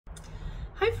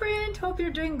Hi friend, hope you're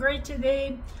doing great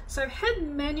today. So I've had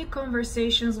many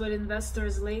conversations with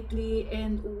investors lately,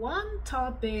 and one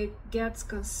topic gets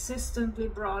consistently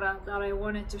brought up that I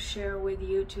wanted to share with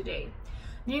you today,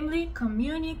 namely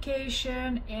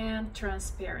communication and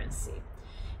transparency.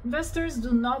 Investors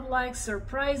do not like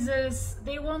surprises.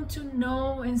 They want to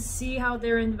know and see how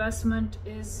their investment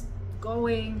is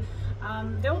going.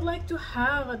 They would like to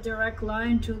have a direct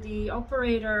line to the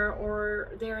operator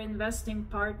or their investing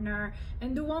partner,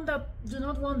 and do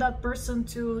not want that person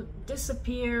to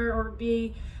disappear or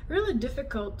be really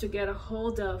difficult to get a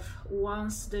hold of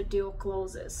once the deal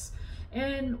closes.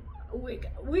 And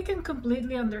we can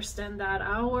completely understand that.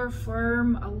 Our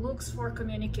firm looks for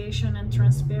communication and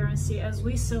transparency as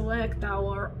we select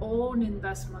our own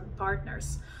investment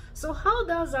partners. So how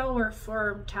does our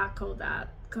firm tackle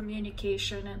that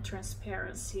communication and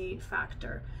transparency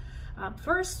factor?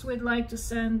 First, we'd like to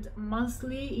send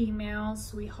monthly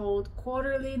emails. We hold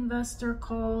quarterly investor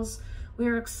calls. We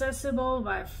are accessible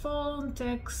via phone,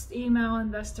 text, email.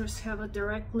 Investors have a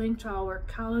direct link to our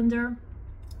calendar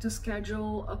to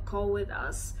schedule a call with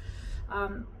us.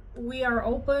 We are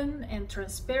open and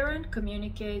transparent,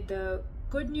 communicate the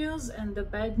good news and the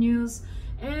bad news,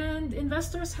 and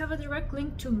investors have a direct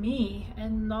link to me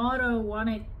and not a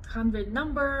 1-800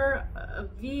 number, a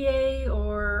VA,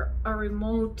 or a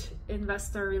remote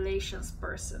investor relations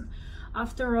person.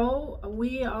 After all,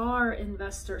 we are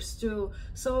investors too,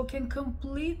 so can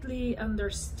completely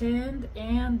understand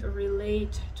and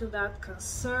relate to that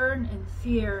concern and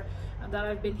fear that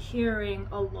I've been hearing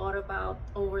a lot about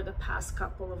over the past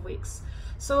couple of weeks.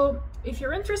 So if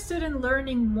you're interested in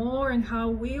learning more in how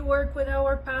we work with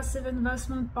our passive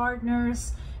investment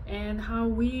partners and how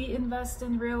we invest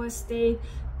in real estate,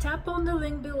 tap on the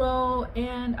link below,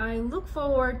 and I look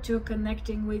forward to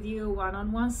connecting with you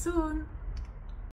one-on-one soon.